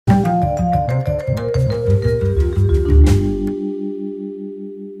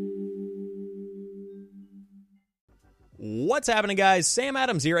What's happening, guys? Sam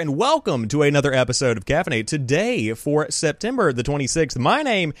Adams here, and welcome to another episode of Caffeinate. Today, for September the 26th, my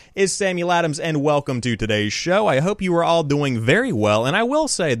name is Samuel Adams, and welcome to today's show. I hope you are all doing very well, and I will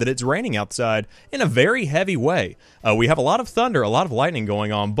say that it's raining outside in a very heavy way. We have a lot of thunder, a lot of lightning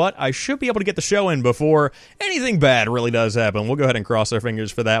going on, but I should be able to get the show in before anything bad really does happen. We'll go ahead and cross our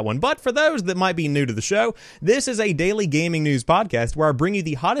fingers for that one. But for those that might be new to the show, this is a daily gaming news podcast where I bring you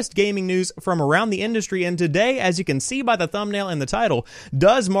the hottest gaming news from around the industry, and today, as you can see by the thumbnail and the title,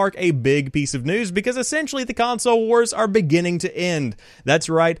 does mark a big piece of news because essentially the console wars are beginning to end. That's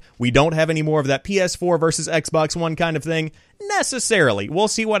right, we don't have any more of that PS4 versus Xbox One kind of thing. Necessarily. We'll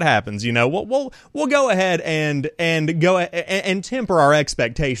see what happens. You know, we'll go ahead and temper our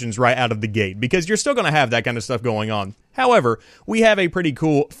expectations right out of the gate because you're still going to have that kind of stuff going on. However, we have a pretty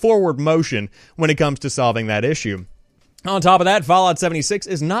cool forward motion when it comes to solving that issue. On top of that, Fallout 76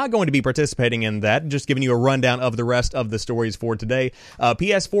 is not going to be participating in that, just giving you a rundown of the rest of the stories for today.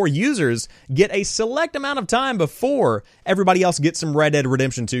 PS4 users get a select amount of time before everybody else gets some Red Dead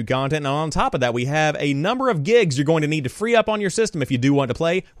Redemption 2 content, and on top of that, we have a number of gigs you're going to need to free up on your system if you do want to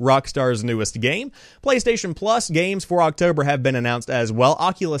play Rockstar's newest game. PlayStation Plus games for October have been announced as well.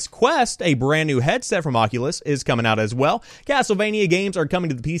 Oculus Quest, a brand new headset from Oculus, is coming out as well. Castlevania games are coming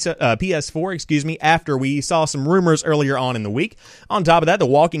to the PS4, after we saw some rumors earlier on in the week. On top of that, The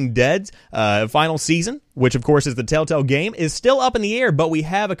Walking Dead's final season, which of course is the Telltale game, is still up in the air, but we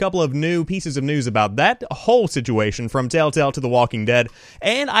have a couple of new pieces of news about that whole situation from Telltale to The Walking Dead,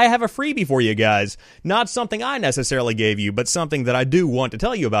 and I have a freebie for you guys. Not something I necessarily gave you, but something that I do want to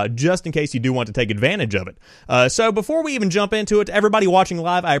tell you about, just in case you do want to take advantage of it. So before we even jump into it, to everybody watching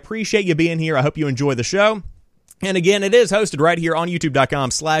live, I appreciate you being here. I hope you enjoy the show. And again, it is hosted right here on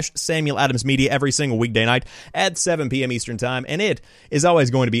youtube.com/Samuel Adams Media every single weekday night at 7 p.m. Eastern Time, and it is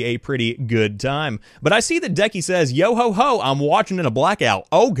always going to be a pretty good time. But I see that Decky says, yo ho ho, I'm watching in a blackout.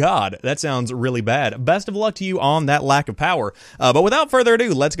 Oh god, that sounds really bad. Best of luck to you on that lack of power. But without further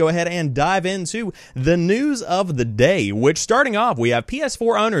ado, let's go ahead and dive into the news of the day, which starting off, we have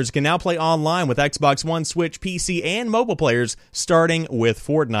PS4 owners can now play online with Xbox One, Switch, PC, and mobile players, starting with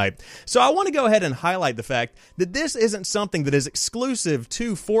Fortnite. So I want to go ahead and highlight the fact that this isn't something that is exclusive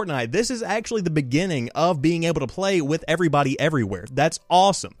to Fortnite. This is actually the beginning of being able to play with everybody everywhere. That's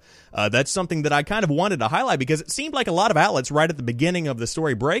awesome. That's something that I kind of wanted to highlight because it seemed like a lot of outlets right at the beginning of the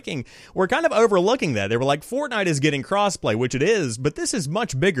story breaking were kind of overlooking that. They were like, Fortnite is getting crossplay, which it is, but this is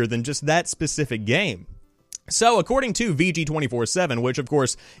much bigger than just that specific game. So, according to VG247, which of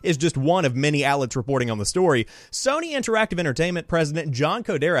course is just one of many outlets reporting on the story, Sony Interactive Entertainment President John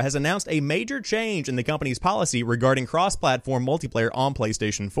Codera has announced a major change in the company's policy regarding cross-platform multiplayer on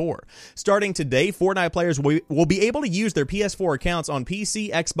PlayStation 4. Starting today, Fortnite players will be able to use their PS4 accounts on PC,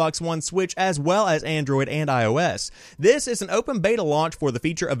 Xbox One, Switch, as well as Android and iOS. This is an open beta launch for the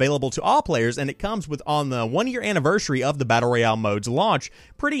feature available to all players, and it comes with on the 1-year anniversary of the Battle Royale mode's launch.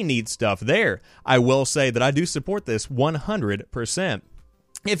 Pretty neat stuff there. I will say that I do support this 100%.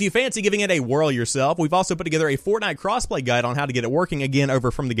 If you fancy giving it a whirl yourself, we've also put together a Fortnite crossplay guide on how to get it working, again over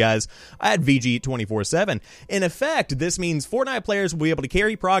from the guys at VG247. In effect, this means Fortnite players will be able to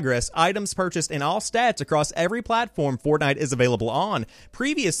carry progress, items purchased, and all stats across every platform Fortnite is available on.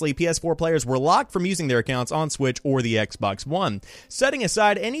 Previously, PS4 players were locked from using their accounts on Switch or the Xbox One. Setting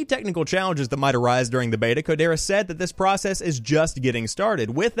aside any technical challenges that might arise during the beta, Codera said that this process is just getting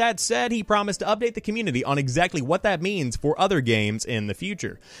started. With that said, he promised to update the community on exactly what that means for other games in the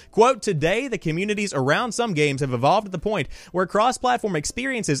future. Quote, today, the communities around some games have evolved to the point where cross-platform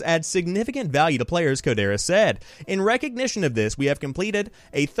experiences add significant value to players, Codera said. In recognition of this, we have completed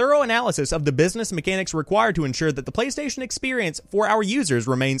a thorough analysis of the business mechanics required to ensure that the PlayStation experience for our users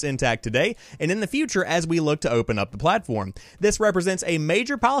remains intact today and in the future as we look to open up the platform. This represents a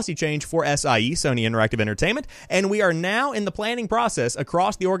major policy change for SIE, Sony Interactive Entertainment, and we are now in the planning process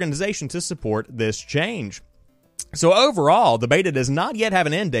across the organization to support this change. So overall, the beta does not yet have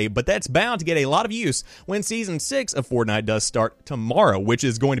an end date, but that's bound to get a lot of use when Season 6 of Fortnite does start tomorrow, which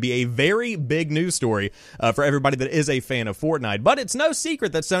is going to be a very big news story for everybody that is a fan of Fortnite. But it's no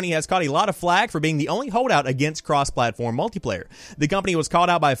secret that Sony has caught a lot of flack for being the only holdout against cross-platform multiplayer. The company was called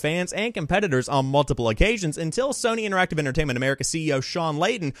out by fans and competitors on multiple occasions until Sony Interactive Entertainment America CEO Sean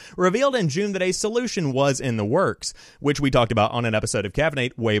Layden revealed in June that a solution was in the works, which we talked about on an episode of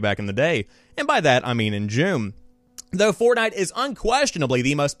Caffeinate way back in the day. And by that, I mean in June. Though Fortnite is unquestionably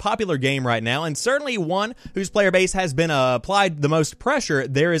the most popular game right now, and certainly one whose player base has been applied the most pressure,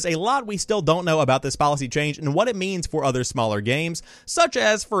 there is a lot we still don't know about this policy change and what it means for other smaller games, such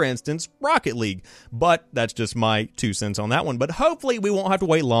as, for instance, Rocket League. But that's just my 2 cents on that one. But hopefully we won't have to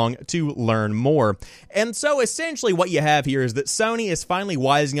wait long to learn more. And so essentially what you have here is that Sony is finally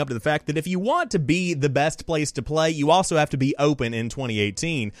wising up to the fact that if you want to be the best place to play, you also have to be open in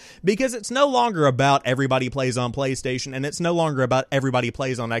 2018. Because it's no longer about everybody plays on PlayStation, and it's no longer about everybody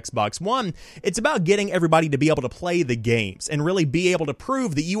plays on Xbox One. It's about getting everybody to be able to play the games and really be able to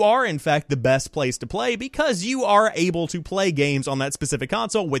prove that you are in fact the best place to play because you are able to play games on that specific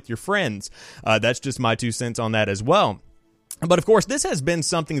console with your friends. That's just my 2 cents on that as well. But of course, this has been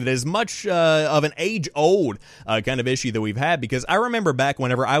something that is much of an age-old kind of issue that we've had, because I remember back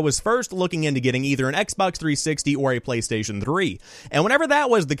whenever I was first looking into getting either an Xbox 360 or a PlayStation 3. And whenever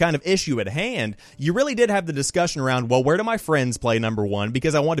that was the kind of issue at hand, you really did have the discussion around, well, where do my friends play, number one,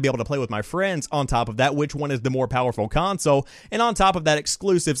 because I want to be able to play with my friends. On top of that, which one is the more powerful console? And on top of that,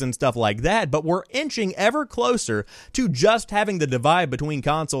 exclusives and stuff like that. But we're inching ever closer to just having the divide between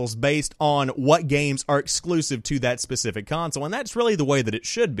consoles based on what games are exclusive to that specific console. And that's really the way that it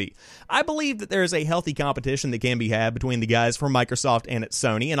should be. I believe that there is a healthy competition that can be had between the guys from Microsoft and at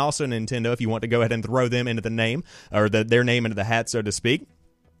Sony, and also Nintendo, if you want to go ahead and throw them into the name, or their name into the hat, so to speak.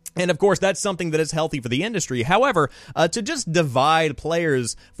 And of course, that's something that is healthy for the industry. However, to just divide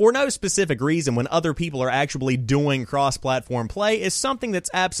players for no specific reason when other people are actually doing cross-platform play is something that's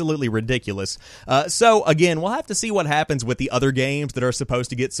absolutely ridiculous. So again, we'll have to see what happens with the other games that are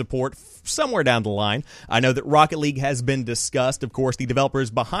supposed to get support somewhere down the line. I know that Rocket League has been discussed. Of course, the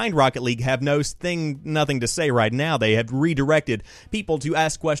developers behind Rocket League have nothing to say right now. They have redirected people to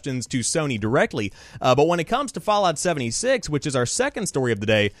ask questions to Sony directly. But when it comes to Fallout 76, which is our second story of the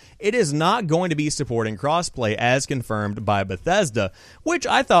day, it is not going to be supporting crossplay as confirmed by Bethesda, which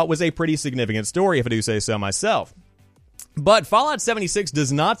I thought was a pretty significant story, if I do say so myself. But Fallout 76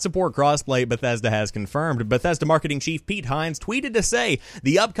 does not support crossplay, Bethesda has confirmed. Bethesda marketing chief Pete Hines tweeted to say,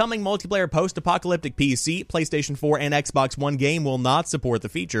 the upcoming multiplayer post-apocalyptic PC, PlayStation 4, and Xbox One game will not support the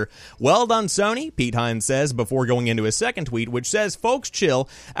feature. Well done, Sony, Pete Hines says before going into his second tweet, which says, folks, chill.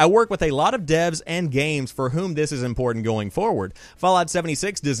 I work with a lot of devs and games for whom this is important going forward. Fallout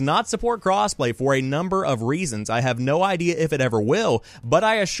 76 does not support crossplay for a number of reasons. I have no idea if it ever will, but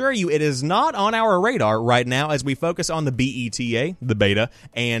I assure you it is not on our radar right now as we focus on the BETA, the beta,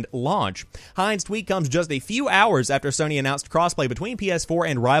 and launch. Hines' tweet comes just a few hours after Sony announced crossplay between PS4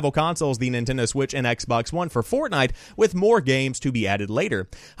 and rival consoles, the Nintendo Switch and Xbox One, for Fortnite, with more games to be added later.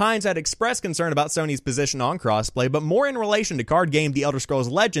 Hines had expressed concern about Sony's position on crossplay, but more in relation to card game The Elder Scrolls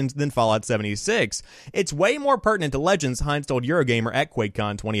Legends than Fallout 76. It's way more pertinent to Legends, Hines told Eurogamer at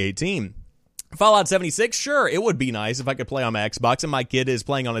QuakeCon 2018. Fallout 76, sure, it would be nice if I could play on my Xbox and my kid is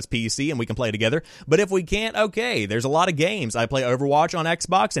playing on his PC and we can play together, but if we can't, okay, there's a lot of games. I play Overwatch on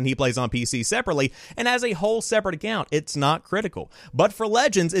Xbox and he plays on PC separately and has a whole separate account. It's not critical. But for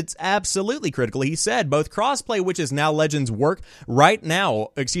Legends, it's absolutely critical. He said both crossplay, which is now Legends both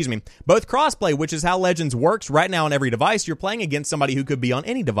crossplay, which is how Legends works right now on every device, you're playing against somebody who could be on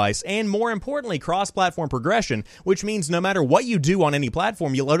any device, and more importantly, cross-platform progression, which means no matter what you do on any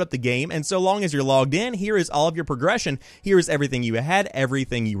platform, you load up the game, and so long as you're logged in, here is all of your progression. Here is everything you had,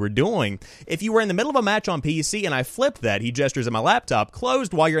 everything you were doing. If you were in the middle of a match on PC and I flipped that, he gestures at my laptop,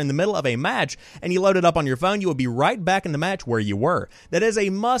 closed while you're in the middle of a match, and you load it up on your phone, you will be right back in the match where you were. That is a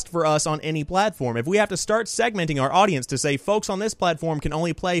must for us on any platform. If we have to start segmenting our audience to say folks on this platform can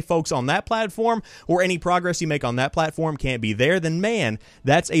only play folks on that platform, or any progress you make on that platform can't be there, then man,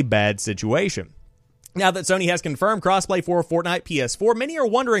 that's a bad situation. Now that Sony has confirmed crossplay for Fortnite PS4, many are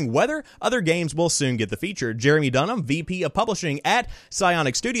wondering whether other games will soon get the feature. Jeremy Dunham, VP of Publishing at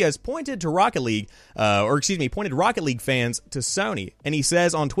Psionic Studios, pointed Rocket League fans to Sony. And he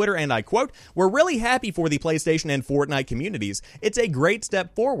says on Twitter, and I quote, "We're really happy for the PlayStation and Fortnite communities. It's a great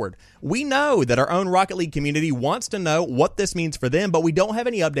step forward. We know that our own Rocket League community wants to know what this means for them, but we don't have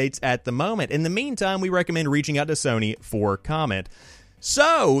any updates at the moment. In the meantime, we recommend reaching out to Sony for comment."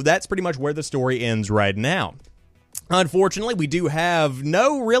 So, that's pretty much where the story ends right now. Unfortunately, we do have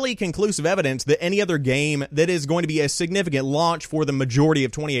no really conclusive evidence that any other game that is going to be a significant launch for the majority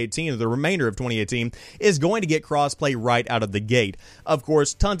of 2018, or the remainder of 2018, is going to get crossplay right out of the gate. Of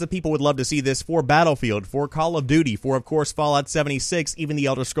course, tons of people would love to see this for Battlefield, for Call of Duty, for, of course, Fallout 76, even The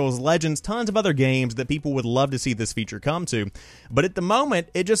Elder Scrolls Legends, tons of other games that people would love to see this feature come to. But at the moment,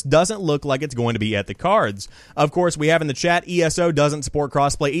 it just doesn't look like it's going to be at the cards. Of course, we have in the chat, ESO doesn't support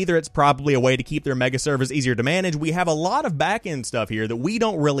crossplay either. It's probably a way to keep their mega servers easier to manage. We have a lot of back-end stuff here that we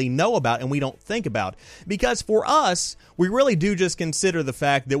don't really know about and we don't think about. Because for us, we really do just consider the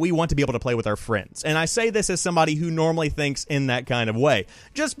fact that we want to be able to play with our friends. And I say this as somebody who normally thinks in that kind of way,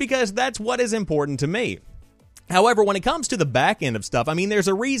 just because that's what is important to me. However, when it comes to the back end of stuff, I mean, there's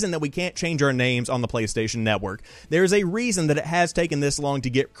a reason that we can't change our names on the PlayStation Network. There's a reason that it has taken this long to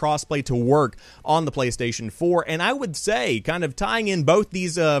get crossplay to work on the PlayStation 4. And I would say, kind of tying in both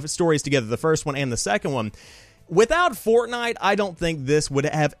these stories together, the first one and the second one, without Fortnite, I don't think this would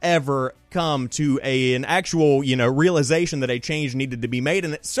have ever come to an actual, realization that a change needed to be made,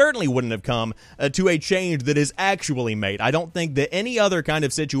 and it certainly wouldn't have come to a change that is actually made. I don't think that any other kind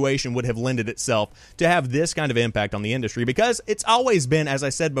of situation would have lended itself to have this kind of impact on the industry, because it's always been, as I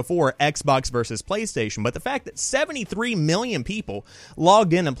said before, Xbox versus PlayStation, but the fact that 73 million people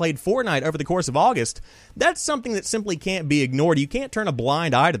logged in and played Fortnite over the course of August, that's something that simply can't be ignored. You can't turn a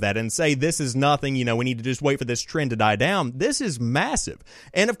blind eye to that and say, this is nothing, we need to just wait for this trend to die down. This is massive.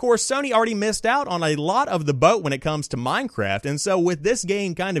 And of course, Sony already missed out on a lot of the boat when it comes to Minecraft, and so with this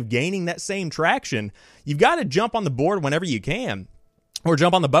game kind of gaining that same traction, you've got to jump on the board whenever you can. Or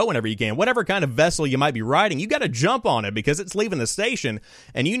jump on the boat whenever you can. Whatever kind of vessel you might be riding, you got to jump on it because it's leaving the station,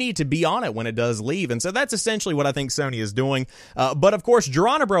 and you need to be on it when it does leave. And so that's essentially what I think Sony is doing. But of course,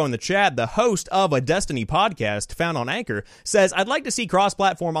 Geronibro in the chat, the host of a Destiny podcast found on Anchor, says, I'd like to see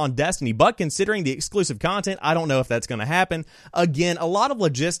cross-platform on Destiny, but considering the exclusive content, I don't know if that's going to happen. Again, a lot of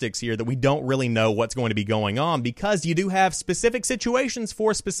logistics here that we don't really know what's going to be going on, because you do have specific situations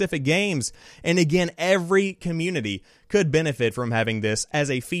for specific games. And again, every community could benefit from having this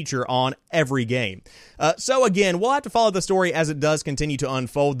as a feature on every game. So again, we'll have to follow the story as it does continue to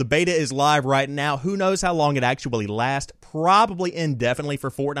unfold. The beta is live right now. Who knows how long it actually lasts? Probably indefinitely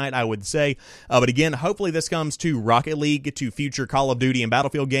for Fortnite, I would say. But again, hopefully this comes to Rocket League, to future Call of Duty and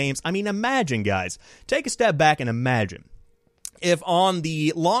Battlefield games. I mean, imagine, guys. Take a step back and imagine if on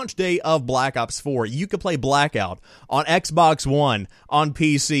the launch day of Black Ops 4, you could play Blackout on Xbox One, on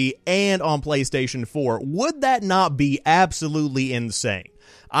PC, and on PlayStation 4. Would that not be absolutely insane?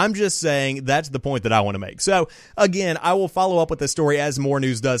 I'm just saying that's the point that I want to make. So, again, I will follow up with this story as more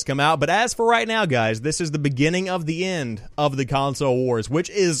news does come out. But as for right now, guys, this is the beginning of the end of the console wars, which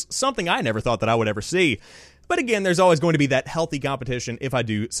is something I never thought that I would ever see. But again, there's always going to be that healthy competition, if I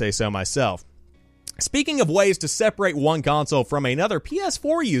do say so myself. Speaking of ways to separate one console from another,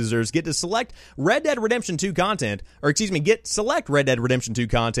 PS4 users get to select Red Dead Redemption 2 content, select Red Dead Redemption 2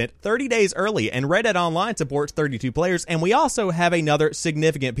 content 30 days early, and Red Dead Online supports 32 players, and we also have another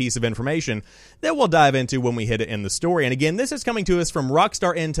significant piece of information that we'll dive into when we hit it in the story. And again, this is coming to us from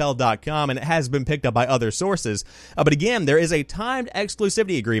RockstarIntel.com, and it has been picked up by other sources. But again, there is a timed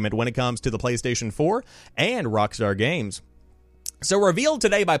exclusivity agreement when it comes to the PlayStation 4 and Rockstar Games. So revealed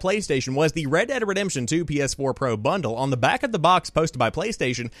today by PlayStation was the Red Dead Redemption 2 PS4 Pro bundle. On the back of the box posted by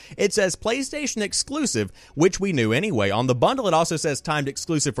PlayStation, it says PlayStation exclusive, which we knew anyway. On the bundle, it also says timed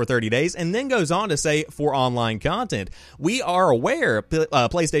exclusive for 30 days, and then goes on to say for online content. We are aware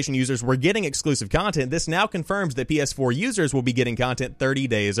PlayStation users were getting exclusive content. This now confirms that PS4 users will be getting content 30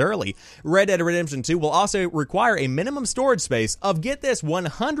 days early. Red Dead Redemption 2 will also require a minimum storage space of, get this,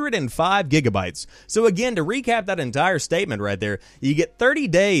 105 gigabytes. So again, to recap that entire statement right there, you get 30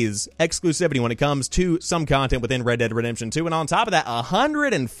 days exclusivity when it comes to some content within Red Dead Redemption 2, and on top of that,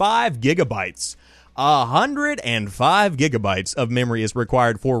 105 gigabytes. 105 gigabytes of memory is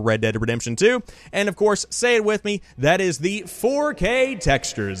required for Red Dead Redemption 2, and of course, say it with me, that is the 4K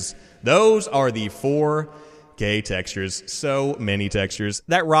textures. Those are the 4K textures. So many textures.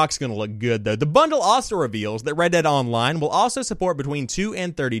 That rock's gonna look good, though. The bundle also reveals that Red Dead Online will also support between 2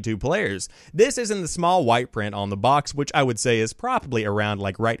 and 32 players. This is in the small white print on the box, which I would say is probably around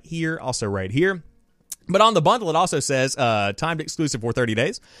like right here, also right here. But on the bundle, it also says timed exclusive for 30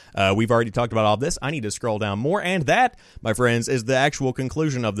 days. We've already talked about all this. I need to scroll down more. And that, my friends, is the actual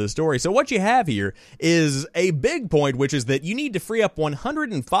conclusion of the story. So what you have here is a big point, which is that you need to free up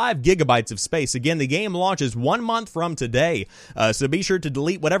 105 gigabytes of space. Again, the game launches 1 month from today. So be sure to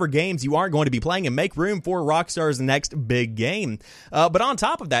delete whatever games you aren't going to be playing and make room for Rockstar's next big game. But on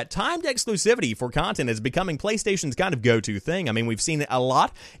top of that, timed exclusivity for content is becoming PlayStation's kind of go-to thing. I mean, we've seen it a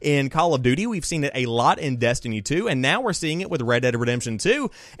lot in Call of Duty. We've seen it a lot in Destiny 2, and now we're seeing it with Red Dead Redemption 2,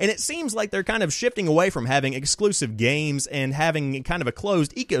 and it seems like they're kind of shifting away from having exclusive games and having kind of a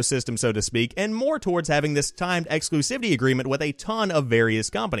closed ecosystem, so to speak, and more towards having this timed exclusivity agreement with a ton of various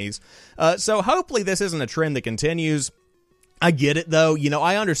companies. So hopefully this isn't a trend that continues. I get it, though.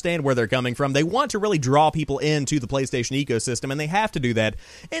 I understand where they're coming from. They want to really draw people into the PlayStation ecosystem, and they have to do that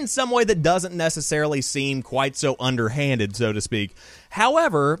in some way that doesn't necessarily seem quite so underhanded, so to speak.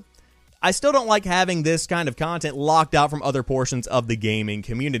 However, I still don't like having this kind of content locked out from other portions of the gaming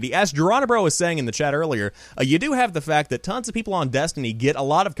community. As Geronimo was saying in the chat earlier, you do have the fact that tons of people on Destiny get a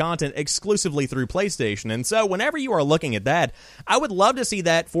lot of content exclusively through PlayStation, and so whenever you are looking at that, I would love to see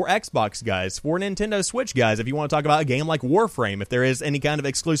that for Xbox guys, for Nintendo Switch guys, if you want to talk about a game like Warframe, if there is any kind of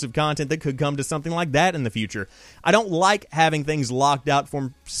exclusive content that could come to something like that in the future. I don't like having things locked out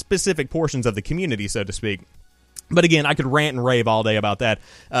from specific portions of the community, so to speak. But again, I could rant and rave all day about that.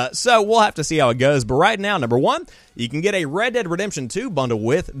 So we'll have to see how it goes. But right now, number one, you can get a Red Dead Redemption 2 bundle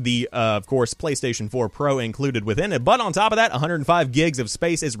with the, of course, PlayStation 4 Pro included within it. But on top of that, 105 gigs of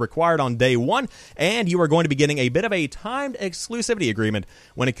space is required on day one. And you are going to be getting a bit of a timed exclusivity agreement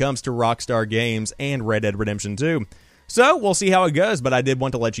when it comes to Rockstar Games and Red Dead Redemption 2. So, we'll see how it goes, but I did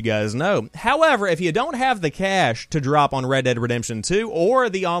want to let you guys know. However, if you don't have the cash to drop on Red Dead Redemption 2 or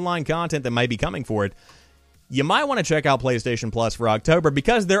the online content that may be coming for it, you might want to check out PlayStation Plus for October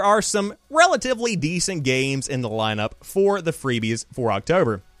because there are some relatively decent games in the lineup for the freebies for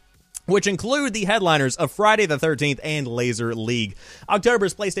October, which include the headliners of Friday the 13th and Laser League.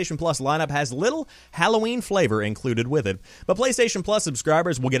 October's PlayStation Plus lineup has little Halloween flavor included with it, but PlayStation Plus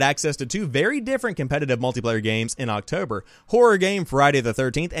subscribers will get access to two very different competitive multiplayer games in October: horror game Friday the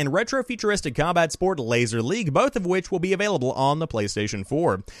 13th and retro-futuristic combat sport Laser League, both of which will be available on the PlayStation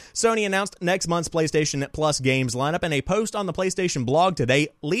 4. Sony announced next month's PlayStation Plus games lineup in a post on the PlayStation blog today,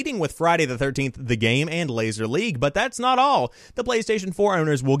 leading with Friday the 13th, the game, and Laser League, but that's not all. The PlayStation 4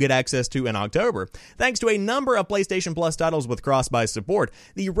 owners will get access to in October, thanks to a number of PlayStation Plus titles with cross-buy support.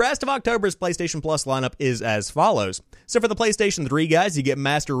 The rest of October's PlayStation Plus lineup is as follows. So for the PlayStation 3 guys, you get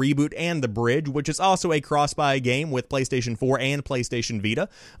Master Reboot and The Bridge, which is also a cross-buy game with PlayStation 4 and PlayStation Vita.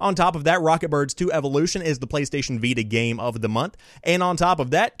 On top of that, Rocket Birds 2 Evolution is the PlayStation Vita game of the month. And on top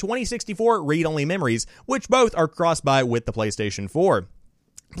of that, 2064 Read-Only Memories, which both are cross-buy with the PlayStation 4.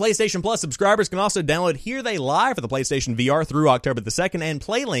 PlayStation Plus subscribers can also download Here They Lie for the PlayStation VR through October the 2nd, and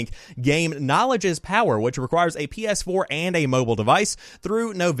PlayLink game Knowledge is Power, which requires a PS4 and a mobile device,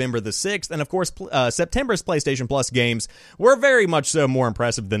 through November the 6th. And of course, September's PlayStation Plus games were very much so more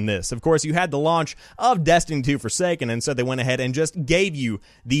impressive than this. Of course, you had the launch of Destiny 2 Forsaken, and so they went ahead and just gave you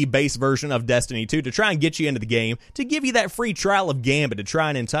the base version of Destiny 2 to try and get you into the game, to give you that free trial of Gambit, to try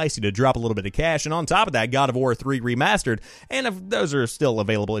and entice you to drop a little bit of cash. And on top of that, God of War 3 Remastered, and if those are still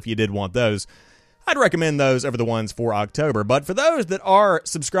available if you did want those, I'd recommend those over the ones for October. But for those that are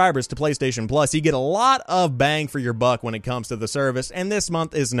subscribers to PlayStation Plus, you get a lot of bang for your buck when it comes to the service, and this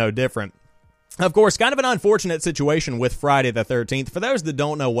month is no different. Of course, kind of an unfortunate situation with Friday the 13th. For those that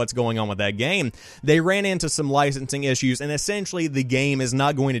don't know what's going on with that game, they ran into some licensing issues, and essentially the game is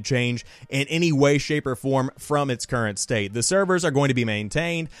not going to change in any way, shape, or form from its current state. The servers are going to be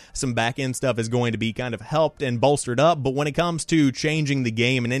maintained, some back-end stuff is going to be kind of helped and bolstered up, but when it comes to changing the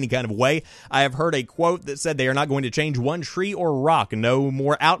game in any kind of way, I have heard a quote that said they are not going to change one tree or rock. No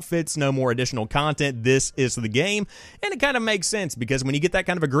more outfits, no more additional content. This is the game, and it kind of makes sense, because when you get that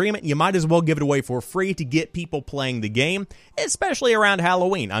kind of agreement, you might as well give it away for free to get people playing the game, especially around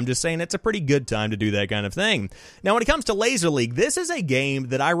Halloween. I'm just saying it's a pretty good time to do that kind of thing. Now, when it comes to Laser League, this is a game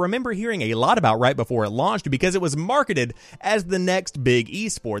that I remember hearing a lot about right before it launched, because it was marketed as the next big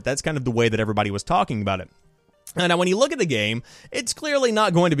esport. That's kind of the way that everybody was talking about it. Now, when you look at the game, it's clearly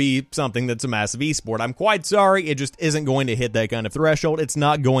not going to be something that's a massive esport. I'm quite sorry, it just isn't going to hit that kind of threshold. It's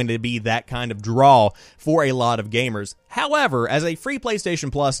not going to be that kind of draw for a lot of gamers. However, as a free PlayStation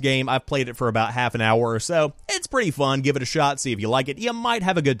Plus game, I've played it for about half an hour or so. It's pretty fun. Give it a shot, see if you like it. You might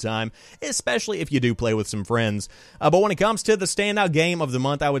have a good time, especially if you do play with some friends. But when it comes to the standout game of the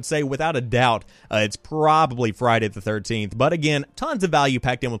month, I would say without a doubt, it's probably Friday the 13th. But again, tons of value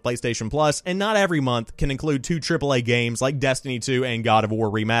packed in with PlayStation Plus, and not every month can include two AAA games like Destiny 2 and God of War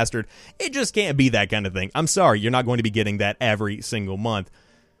Remastered. It just can't be that kind of thing. I'm sorry, you're not going to be getting that every single month.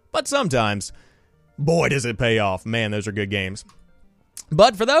 But sometimes, boy, does it pay off. Man, those are good games.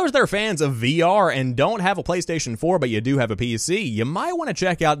 But for those that are fans of VR and don't have a PlayStation 4 but you do have a PC, you might want to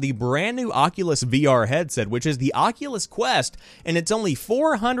check out the brand new Oculus VR headset, which is the Oculus Quest, and it's only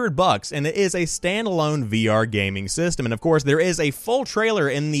 $400, and it is a standalone VR gaming system. And of course, there is a full trailer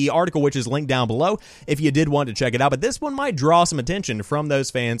in the article, which is linked down below if you did want to check it out, but this one might draw some attention from those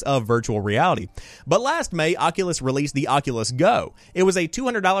fans of virtual reality. But last May, Oculus released the Oculus Go. It was a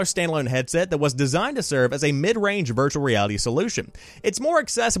 $200 standalone headset that was designed to serve as a mid-range virtual reality solution. It's more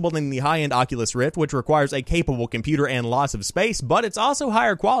accessible than the high-end Oculus Rift, which requires a capable computer and lots of space, but it's also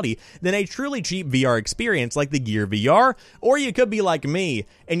higher quality than a truly cheap VR experience like the Gear VR, or you could be like me,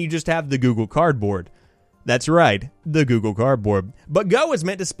 and you just have the Google Cardboard. That's right, the Google Cardboard. But Go is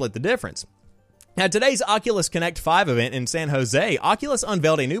meant to split the difference. At today's Oculus Connect 5 event in San Jose, Oculus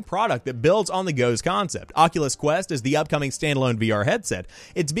unveiled a new product that builds on the Go's concept. Oculus Quest is the upcoming standalone VR headset.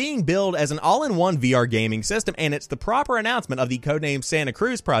 It's being billed as an all-in-one VR gaming system, and it's the proper announcement of the codenamed Santa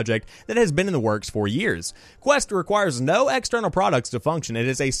Cruz project that has been in the works for years. Quest requires no external products to function. It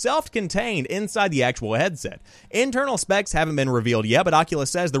is a self-contained inside the actual headset. Internal specs haven't been revealed yet, but Oculus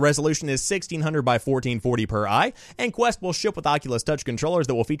says the resolution is 1600 by 1440 per eye, and Quest will ship with Oculus Touch controllers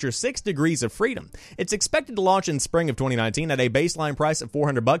that will feature 6 degrees of freedom. It's expected to launch in spring of 2019 at a baseline price of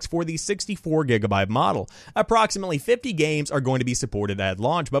 $400 for the 64GB model. Approximately 50 games are going to be supported at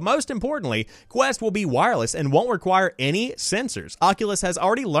launch, but most importantly, Quest will be wireless and won't require any sensors. Oculus has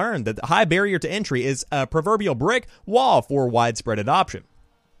already learned that the high barrier to entry is a proverbial brick wall for widespread adoption.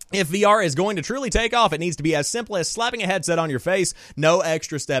 If VR is going to truly take off, it needs to be as simple as slapping a headset on your face. No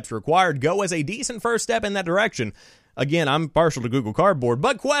extra steps required. Go as a decent first step in that direction. Again, I'm partial to Google Cardboard,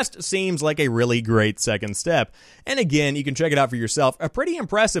 but Quest seems like a really great second step. And again, you can check it out for yourself. A pretty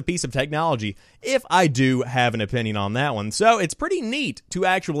impressive piece of technology, if I do have an opinion on that one. So it's pretty neat to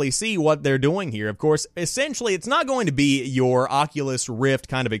actually see what they're doing here. Of course, essentially, it's not going to be your Oculus Rift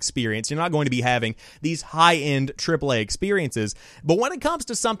kind of experience. You're not going to be having these high-end AAA experiences. But when it comes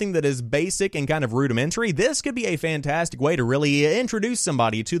to something that is basic and kind of rudimentary, this could be a fantastic way to really introduce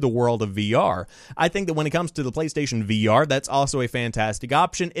somebody to the world of VR. I think that when it comes to the PlayStation VR, that's also a fantastic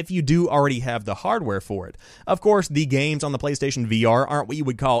option if you do already have the hardware for it. Of course, the games on the PlayStation VR aren't what you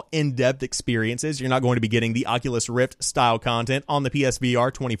would call in-depth experiences. You're not going to be getting the Oculus Rift style content on the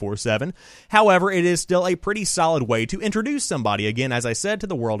PSVR 24/7. However, it is still a pretty solid way to introduce somebody, again, as I said, to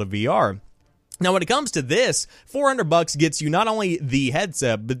the world of VR. Now, when it comes to this, $400 gets you not only the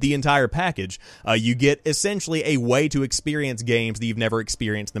headset, but the entire package. You get essentially a way to experience games that you've never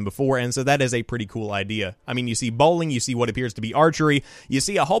experienced them before, and so that is a pretty cool idea. I mean, you see bowling, you see what appears to be archery, you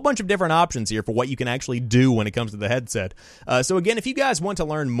see a whole bunch of different options here for what you can actually do when it comes to the headset. So again, if you guys want to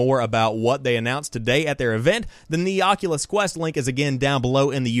learn more about what they announced today at their event, then the Oculus Quest link is again down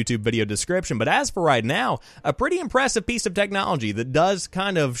below in the YouTube video description. But as for right now, a pretty impressive piece of technology that does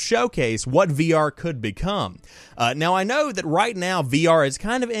kind of showcase what VR could become. Now, I know that right now VR is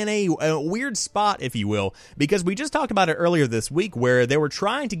kind of in a weird spot, if you will, because we just talked about it earlier this week where they were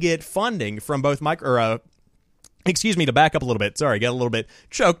trying to get funding from both to back up a little bit. Sorry, got a little bit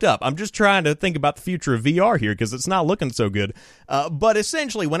choked up. I'm just trying to think about the future of VR here because it's not looking so good. But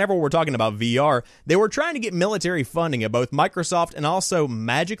essentially, whenever we're talking about VR, they were trying to get military funding at both Microsoft and also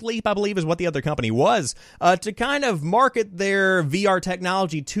Magic Leap, I believe is what the other company was, to kind of market their VR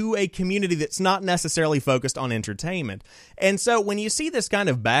technology to a community that's not necessarily focused on entertainment. And so when you see this kind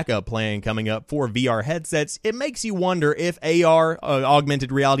of backup plan coming up for VR headsets, it makes you wonder if AR,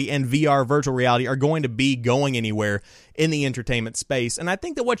 augmented reality, and VR, virtual reality, are going to be going anywhere in the entertainment space. And I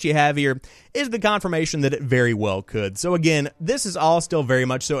think that what you have here is the confirmation that it very well could. So again, this is all still very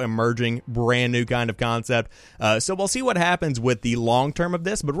much so emerging, brand new kind of concept. So we'll see what happens with the long term of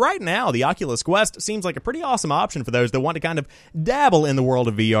this. But right now, the Oculus Quest seems like a pretty awesome option for those that want to kind of dabble in the world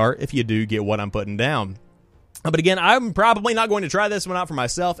of VR, if you do get what I'm putting down. But again, I'm probably not going to try this one out for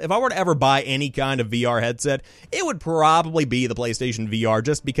myself. If I were to ever buy any kind of VR headset, it would probably be the PlayStation VR,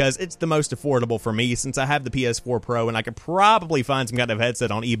 just because it's the most affordable for me since I have the PS4 Pro, and I could probably find some kind of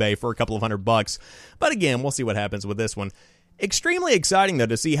headset on eBay for a couple of $100. But again, we'll see what happens with this one. Extremely exciting, though,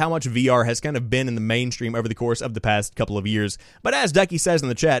 to see how much VR has kind of been in the mainstream over the course of the past couple of years. But as Ducky says in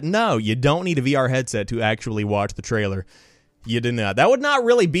the chat, no, you don't need a VR headset to actually watch the trailer. You do not. That would not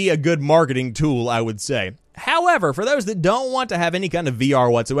really be a good marketing tool, I would say. However, for those that don't want to have any kind of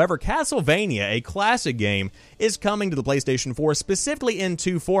VR whatsoever, Castlevania, a classic game, is coming to the PlayStation 4, specifically in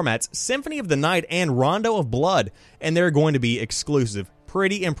 2 formats, Symphony of the Night and Rondo of Blood, and they're going to be exclusive.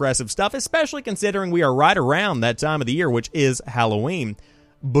 Pretty impressive stuff, especially considering we are right around that time of the year, which is Halloween.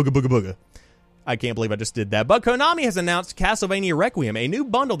 Booga booga booga. I can't believe I just did that. But Konami has announced Castlevania Requiem, a new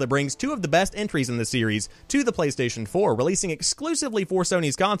bundle that brings 2 of the best entries in the series to the PlayStation 4, releasing exclusively for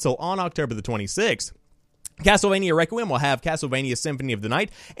Sony's console on October the 26th. Castlevania Requiem will have Castlevania Symphony of the Night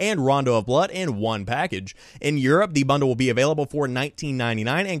and Rondo of Blood in one package. In Europe, the bundle will be available for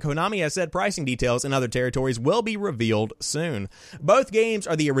 $19.99, and Konami has said pricing details in other territories will be revealed soon. Both games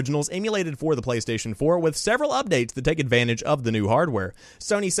are the originals emulated for the PlayStation 4, with several updates that take advantage of the new hardware.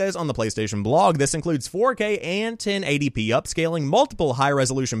 Sony says on the PlayStation blog this includes 4K and 1080p upscaling, multiple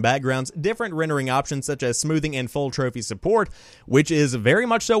high-resolution backgrounds, different rendering options such as smoothing and full trophy support, which is very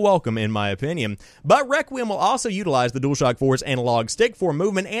much so welcome in my opinion. But Requiem will also utilize the DualShock 4's analog stick for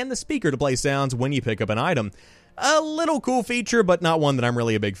movement and the speaker to play sounds when you pick up an item. A little cool feature, but not one that I'm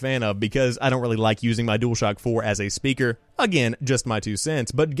really a big fan of because I don't really like using my DualShock 4 as a speaker. Again, just my 2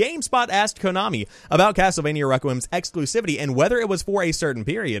 cents. But GameSpot asked Konami about Castlevania Requiem's exclusivity and whether it was for a certain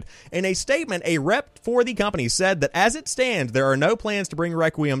period. In a statement, a rep for the company said that as it stands, there are no plans to bring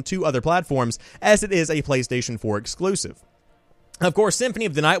Requiem to other platforms as it is a PlayStation 4 exclusive. Of course, Symphony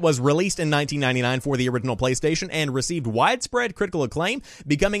of the Night was released in 1999 for the original PlayStation and received widespread critical acclaim,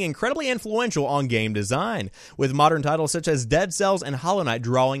 becoming incredibly influential on game design, with modern titles such as Dead Cells and Hollow Knight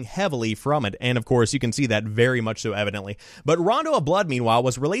drawing heavily from it, and of course you can see that very much so evidently. But Rondo of Blood, meanwhile,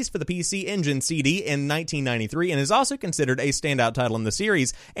 was released for the PC Engine CD in 1993 and is also considered a standout title in the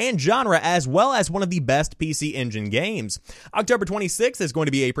series and genre, as well as one of the best PC Engine games. October 26th is going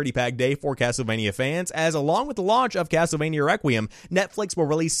to be a pretty packed day for Castlevania fans, as along with the launch of Castlevania Requiem, Netflix will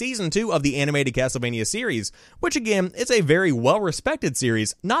release Season 2 of the animated Castlevania series, which again, is a very well-respected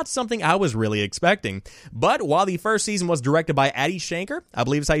series, not something I was really expecting. But while the first season was directed by Adi Shankar, I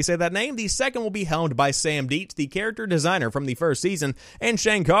believe is how you say that name, the second will be helmed by Sam Dietz, the character designer from the first season, and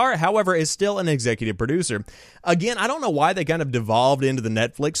Shankar, however, is still an executive producer. Again, I don't know why they kind of devolved into the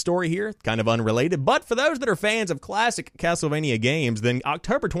Netflix story here, kind of unrelated, but for those that are fans of classic Castlevania games, then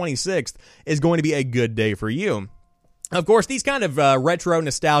October 26th is going to be a good day for you. Of course, these kind of retro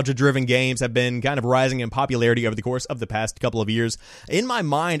nostalgia-driven games have been kind of rising in popularity over the course of the past couple of years. In my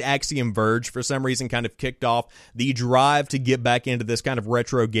mind, Axiom Verge, for some reason, kind of kicked off the drive to get back into this kind of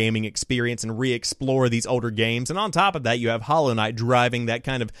retro gaming experience and re-explore these older games. And on top of that, you have Hollow Knight driving that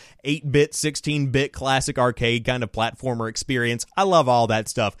kind of 8-bit, 16-bit classic arcade kind of platformer experience. I love all that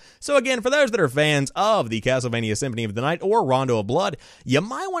stuff. So again, for those that are fans of the Castlevania Symphony of the Night or Rondo of Blood, you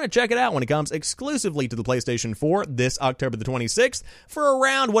might want to check it out when it comes exclusively to the PlayStation 4 this October the 26th for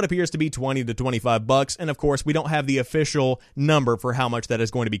around what appears to be $20 to $25, and of course we don't have the official number for how much that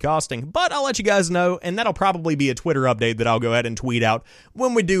is going to be costing, but I'll let you guys know, and that'll probably be a Twitter update that I'll go ahead and tweet out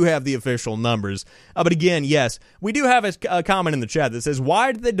when we do have the official numbers. But again, yes, we do have a comment in the chat that says,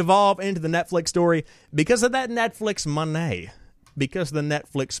 why did they devolve into the Netflix story? Because of that Netflix money. Because of the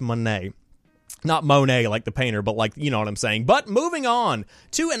Netflix money. Not Monet like the painter, but like, you know what I'm saying. But moving on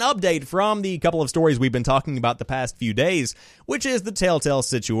to an update from the couple of stories we've been talking about the past few days, which is the Telltale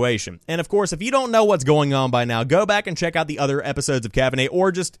situation. And of course, if you don't know what's going on by now, go back and check out the other episodes of Caffeinate,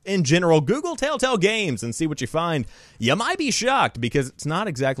 or just in general, Google Telltale Games and see what you find. You might be shocked because it's not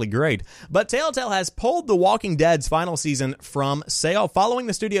exactly great. But Telltale has pulled The Walking Dead's final season from sale. Following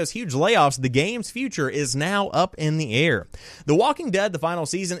the studio's huge layoffs, the game's future is now up in the air. The Walking Dead, the final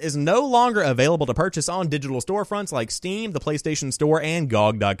season, is no longer available to purchase on digital storefronts like Steam, the PlayStation Store, and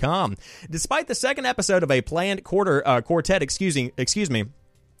GOG.com. Despite the second episode of a planned quartet,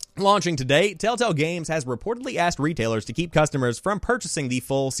 launching today, Telltale Games has reportedly asked retailers to keep customers from purchasing the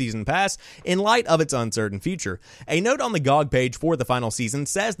full season pass in light of its uncertain future. A note on the GOG page for the final season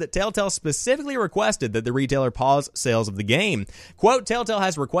says that Telltale specifically requested that the retailer pause sales of the game. Quote, Telltale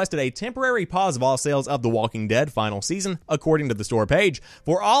has requested a temporary pause of all sales of The Walking Dead final season, according to the store page.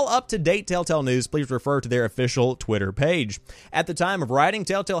 For all up-to-date Telltale news, please refer to their official Twitter page. At the time of writing,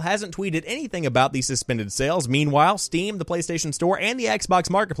 Telltale hasn't tweeted anything about the suspended sales. Meanwhile, Steam, the PlayStation Store, and the Xbox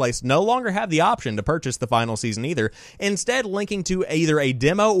Marketplace no longer have the option to purchase the final season either, instead linking to either a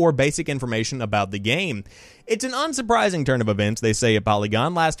demo or basic information about the game. It's an unsurprising turn of events, they say at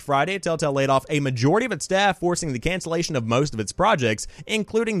Polygon. Last Friday, Telltale laid off a majority of its staff, forcing the cancellation of most of its projects,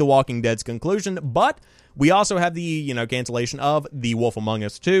 including The Walking Dead's conclusion, but we also have the, cancellation of The Wolf Among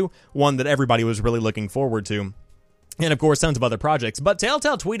Us 2, one that everybody was really looking forward to. And of course, tons of other projects. But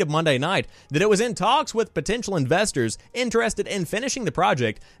Telltale tweeted Monday night that it was in talks with potential investors interested in finishing the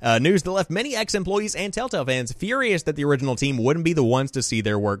project, news that left many ex-employees and Telltale fans furious that the original team wouldn't be the ones to see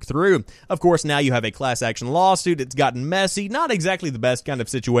their work through. Of course, now you have a class action lawsuit. It's gotten messy. Not exactly the best kind of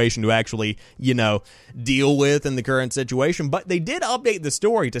situation to actually, deal with in the current situation. But they did update the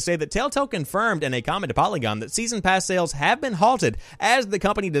story to say that Telltale confirmed in a comment to Polygon that season pass sales have been halted as the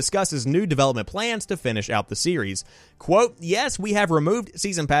company discusses new development plans to finish out the series. Quote, yes, we have removed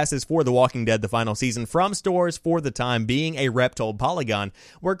season passes for The Walking Dead, the final season, from stores for the time being, a rep told Polygon.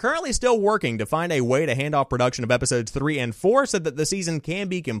 We're currently still working to find a way to hand off production of episodes 3 and 4 so that the season can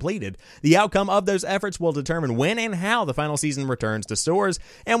be completed. The outcome of those efforts will determine when and how the final season returns to stores,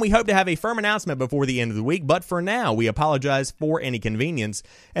 and we hope to have a firm announcement before the end of the week, but for now, we apologize for any inconvenience,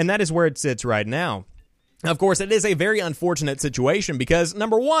 and that is where it sits right now. Of course, it is a very unfortunate situation because,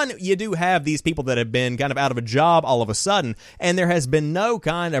 number one, you do have these people that have been kind of out of a job all of a sudden, and there has been no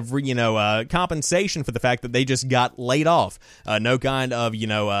kind of, compensation for the fact that they just got laid off. No kind of,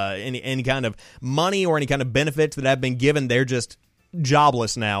 any kind of money or any kind of benefits that have been given. They're just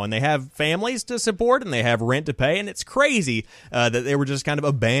jobless now, and they have families to support, and they have rent to pay, and it's crazy that they were just kind of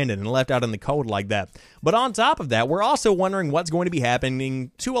abandoned and left out in the cold like that. But on top of that, we're also wondering what's going to be happening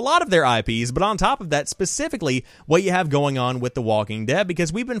to a lot of their IPs, but on top of that, specifically, what you have going on with The Walking Dead,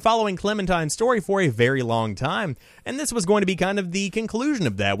 because we've been following Clementine's story for a very long time, and this was going to be kind of the conclusion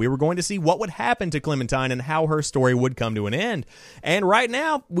of that. We were going to see what would happen to Clementine and how her story would come to an end. And right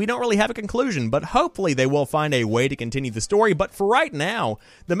now, we don't really have a conclusion, but hopefully they will find a way to continue the story. But for right now,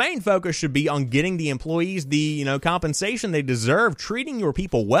 the main focus should be on getting the employees the, compensation they deserve, treating your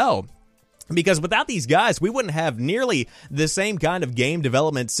people well. Because without these guys, we wouldn't have nearly the same kind of game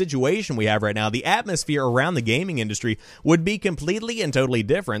development situation we have right now. The atmosphere around the gaming industry would be completely and totally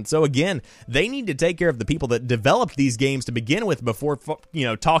different. So again, they need to take care of the people that developed these games to begin with before,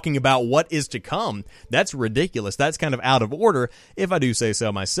 talking about what is to come. That's ridiculous. That's kind of out of order, if I do say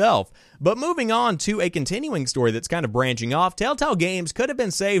so myself. But moving on to a continuing story that's kind of branching off, Telltale Games could have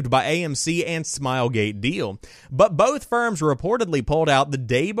been saved by AMC and Smilegate deal. But both firms reportedly pulled out the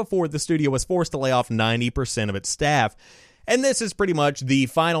day before the studio was forced to lay off 90% of its staff. And this is pretty much the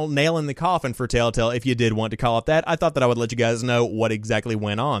final nail in the coffin for Telltale, if you did want to call it that. I thought that I would let you guys know what exactly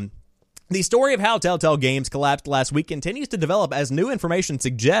went on. The story of how Telltale Games collapsed last week continues to develop as new information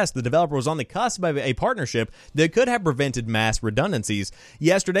suggests the developer was on the cusp of a partnership that could have prevented mass redundancies.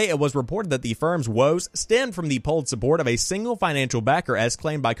 Yesterday, it was reported that the firm's woes stemmed from the pulled support of a single financial backer, as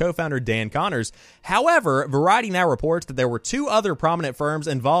claimed by co-founder Dan Connors. However, Variety now reports that there were two other prominent firms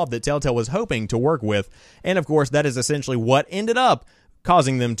involved that Telltale was hoping to work with. And of course, that is essentially what ended up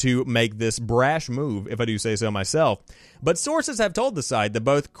causing them to make this brash move, if I do say so myself. But sources have told the site that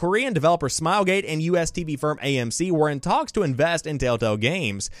both Korean developer Smilegate and US TV firm AMC were in talks to invest in Telltale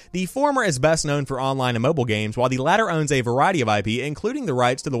Games. The former is best known for online and mobile games, while the latter owns a variety of IP, including the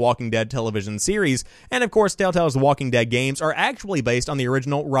rights to the Walking Dead television series. And of course, Telltale's Walking Dead games are actually based on the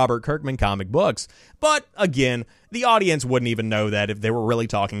original Robert Kirkman comic books. But again, the audience wouldn't even know that if they were really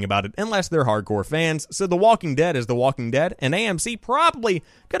talking about it unless they're hardcore fans. So The Walking Dead is The Walking Dead, and AMC probably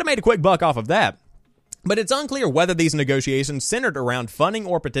could have made a quick buck off of that. But it's unclear whether these negotiations centered around funding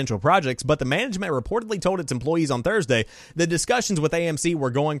or potential projects, but the management reportedly told its employees on Thursday that discussions with AMC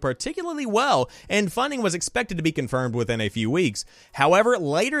were going particularly well, and funding was expected to be confirmed within a few weeks. However,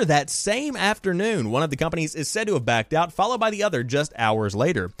 later that same afternoon, one of the companies is said to have backed out, followed by the other just hours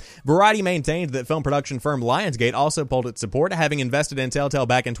later. Variety maintained that film production firm Lionsgate also pulled its support, having invested in Telltale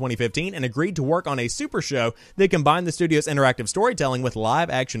back in 2015 and agreed to work on a super show that combined the studio's interactive storytelling with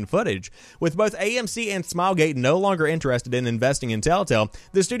live-action footage. With both AMC and Smilegate no longer interested in investing in Telltale,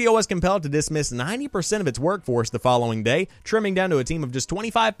 the studio was compelled to dismiss 90% of its workforce the following day, trimming down to a team of just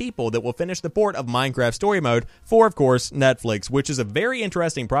 25 people that will finish the port of Minecraft Story Mode for, of course, Netflix, which is a very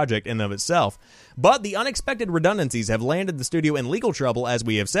interesting project in and of itself. But the unexpected redundancies have landed the studio in legal trouble, as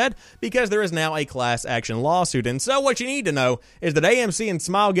we have said, because there is now a class action lawsuit. And so what you need to know is that AMC and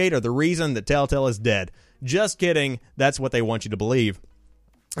Smilegate are the reason that Telltale is dead. Just kidding. That's what they want you to believe.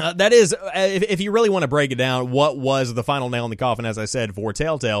 That is, if you really want to break it down, what was the final nail in the coffin, as I said, for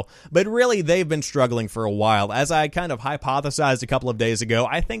Telltale. But really, they've been struggling for a while. As I kind of hypothesized a couple of days ago,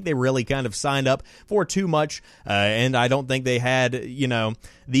 I think they really kind of signed up for too much, and I don't think they had,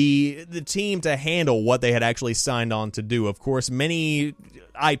 the team to handle what they had actually signed on to do. Of course, many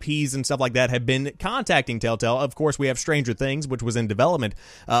IPs and stuff like that have been contacting Telltale. Of course, we have Stranger Things, which was in development,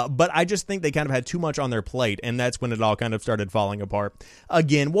 but I just think they kind of had too much on their plate, and that's when it all kind of started falling apart.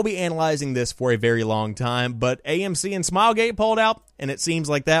 Again, we'll be analyzing this for a very long time, but AMC and Smilegate pulled out, and it seems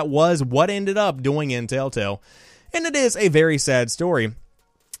like that was what ended up doing in Telltale. And it is a very sad story.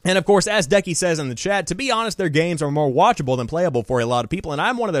 And of course, as Decky says in the chat, to be honest, their games are more watchable than playable for a lot of people, and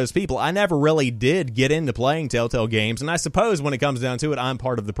I'm one of those people. I never really did get into playing Telltale games, and I suppose when it comes down to it, I'm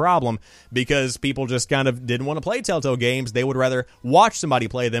part of the problem, because people just kind of didn't want to play Telltale games. They would rather watch somebody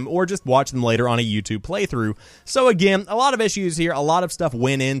play them, or just watch them later on a YouTube playthrough. So again, a lot of issues here, a lot of stuff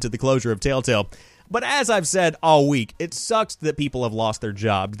went into the closure of Telltale. But as I've said all week, it sucks that people have lost their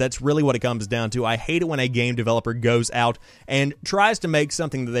jobs. That's really what it comes down to. I hate it when a game developer goes out and tries to make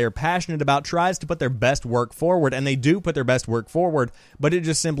something that they're passionate about, tries to put their best work forward, and they do put their best work forward, but it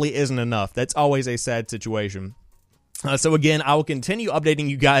just simply isn't enough. That's always a sad situation. So again, I will continue updating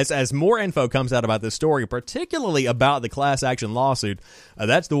you guys as more info comes out about this story, particularly about the class action lawsuit.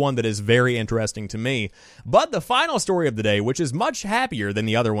 That's the one that is very interesting to me. But the final story of the day, which is much happier than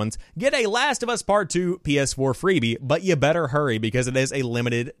the other ones, get a Last of Us Part 2 PS4 freebie, but you better hurry because it is a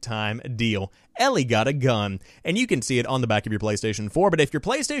limited time deal. Ellie got a gun, and you can see it on the back of your PlayStation 4, but if your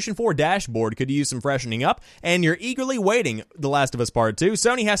PlayStation 4 dashboard could use some freshening up, and you're eagerly waiting The Last of Us Part 2,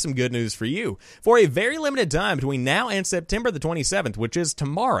 Sony has some good news for you. For a very limited time between now and September the 27th, which is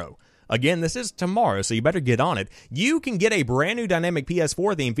tomorrow, again, this is tomorrow, so you better get on it, you can get a brand new dynamic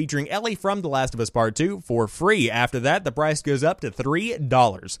PS4 theme featuring Ellie from The Last of Us Part 2 for free. After that, the price goes up to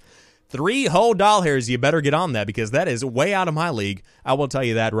 $3. 3 whole dollars, you better get on that, because that is way out of my league. I will tell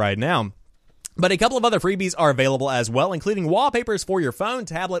you that right now. But a couple of other freebies are available as well, including wallpapers for your phone,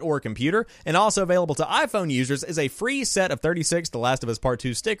 tablet, or computer, and also available to iPhone users is a free set of 36 The Last of Us Part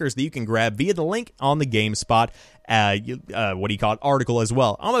 2 stickers that you can grab via the link on the GameSpot, article as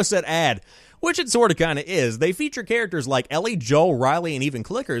well. Almost said ad, which it sort of kind of is. They feature characters like Ellie, Joel, Riley, and even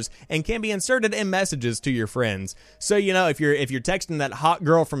clickers, and can be inserted in messages to your friends. So, you know, if you're texting that hot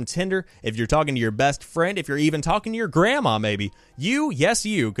girl from Tinder, if you're talking to your best friend, if you're even talking to your grandma maybe,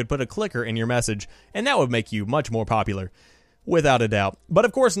 you could put a clicker in your message, and that would make you much more popular. Without a doubt. But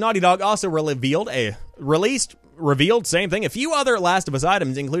of course, Naughty Dog also revealed, same thing, a few other Last of Us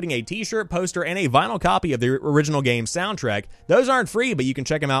items, including a t-shirt, poster, and a vinyl copy of the original game soundtrack. Those aren't free, but you can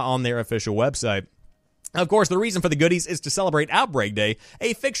check them out on their official website. Of course, the reason for the goodies is to celebrate Outbreak Day,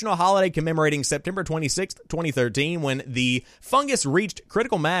 a fictional holiday commemorating September 26, 2013, when the fungus reached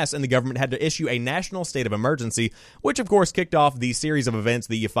critical mass and the government had to issue a national state of emergency, which of course kicked off the series of events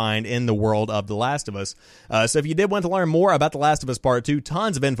that you find in the world of The Last of Us. So if you did want to learn more about The Last of Us Part 2,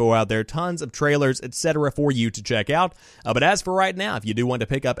 tons of info out there, tons of trailers, etc. for you to check out. But as for right now, if you do want to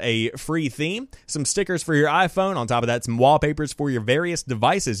pick up a free theme, some stickers for your iPhone, on top of that, some wallpapers for your various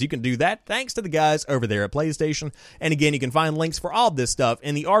devices, you can do that thanks to the guys over there at PlayStation. And again, you can find links for all of this stuff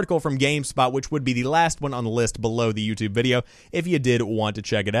in the article from GameSpot, which would be the last one on the list below the YouTube video if you did want to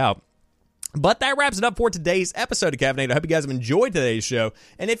check it out. But that wraps it up for today's episode of Caffeinate. I hope you guys have enjoyed today's show.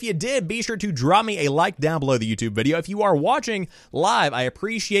 And if you did, be sure to drop me a like down below the YouTube video. If you are watching live, I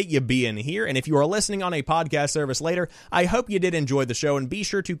appreciate you being here. And if you are listening on a podcast service later, I hope you did enjoy the show. And be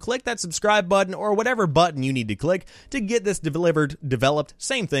sure to click that subscribe button or whatever button you need to click to get this developed,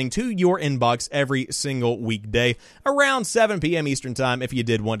 same thing, to your inbox every single weekday around 7 p.m. Eastern Time if you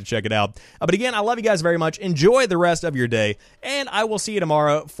did want to check it out. But again, I love you guys very much. Enjoy the rest of your day. And I will see you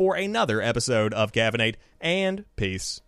tomorrow for another episode of Caffeinate, and peace.